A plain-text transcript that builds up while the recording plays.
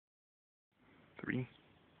Three,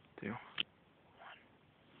 two.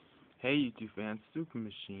 Hey YouTube fans, Super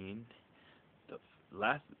Machine, the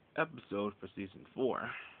last episode for season 4,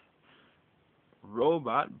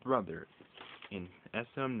 Robot Brothers in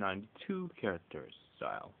SM92 character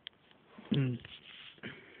style.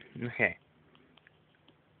 Okay.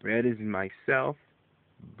 Red is myself,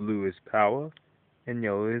 blue is Pawa, and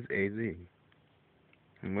yellow is AZ.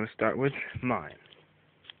 I'm gonna start with mine.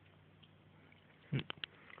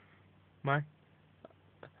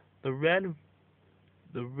 The red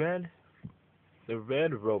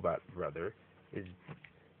robot brother is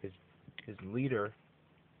leader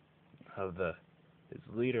of the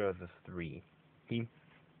three. He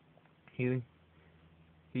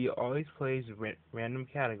always plays random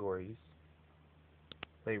categories.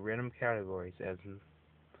 As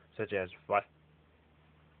such as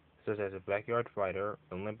a backyard fighter,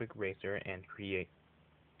 Olympic racer, and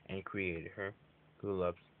creator who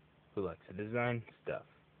likes to design stuff.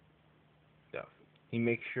 He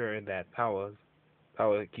makes sure that Pawa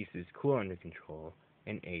keeps his cool under control,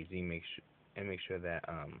 and makes sure that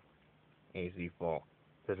AZ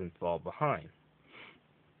doesn't fall behind.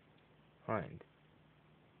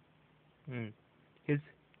 His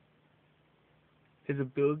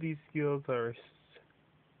ability skills are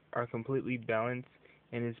completely balanced,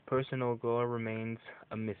 and his personal goal remains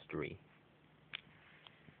a mystery.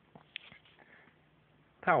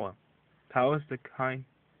 Pawa is the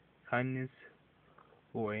kindness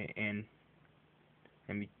boy and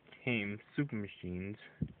became Super Machine's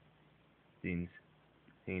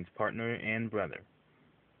partner and brother.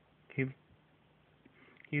 He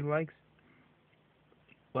likes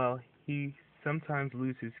he sometimes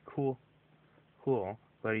loses cool,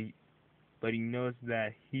 but he knows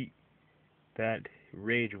that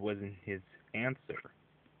rage wasn't his answer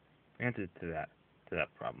to that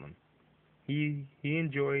problem. He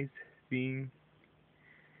enjoys being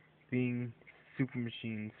Super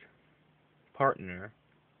Machine's partner,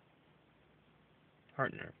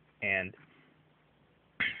 and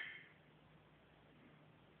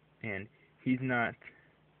he's not,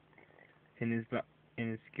 and his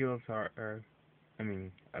skills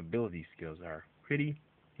ability skills are pretty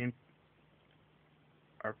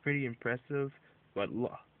impressive, but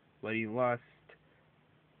he lost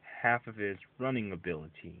half of his running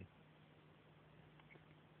ability.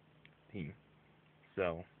 He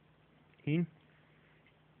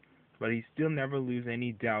still never lose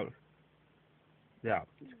any doubt.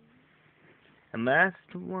 And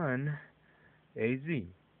last one, AZ.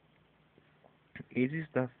 AZ is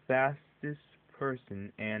the fastest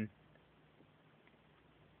person and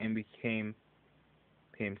became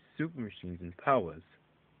Super Machines and Pawa's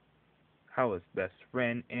best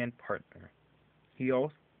friend and partner.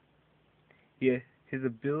 His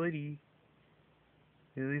abilities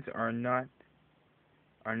are not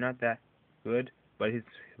that good, but his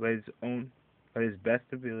best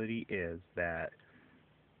ability is that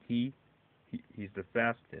he's the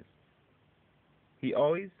fastest. He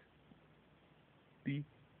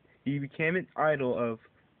became an idol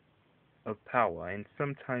of Pawa, and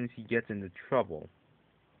sometimes he gets into trouble.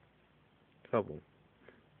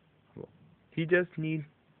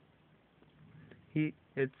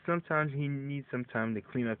 Sometimes he needs some time to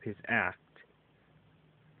clean up his act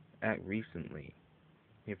recently,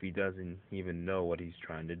 if he doesn't even know what he's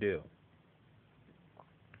trying to do.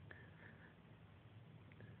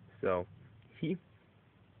 So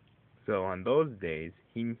on those days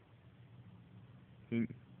he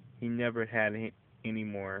never had any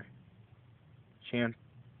more chances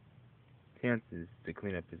to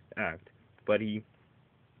clean up his act, but he's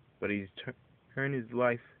turned his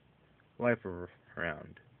life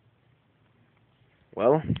around.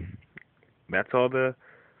 Well, that's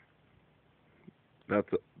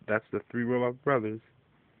the three robot brothers.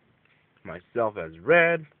 Myself as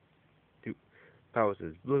red, Pawa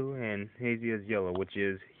as blue, and Hazy as yellow, which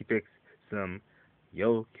is he picks some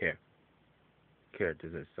yellow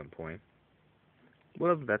characters at some point.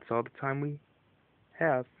 Well, that's all the time we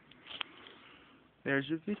have. There's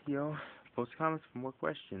your video. Post comments for more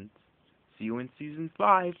questions. See you in season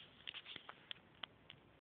 5.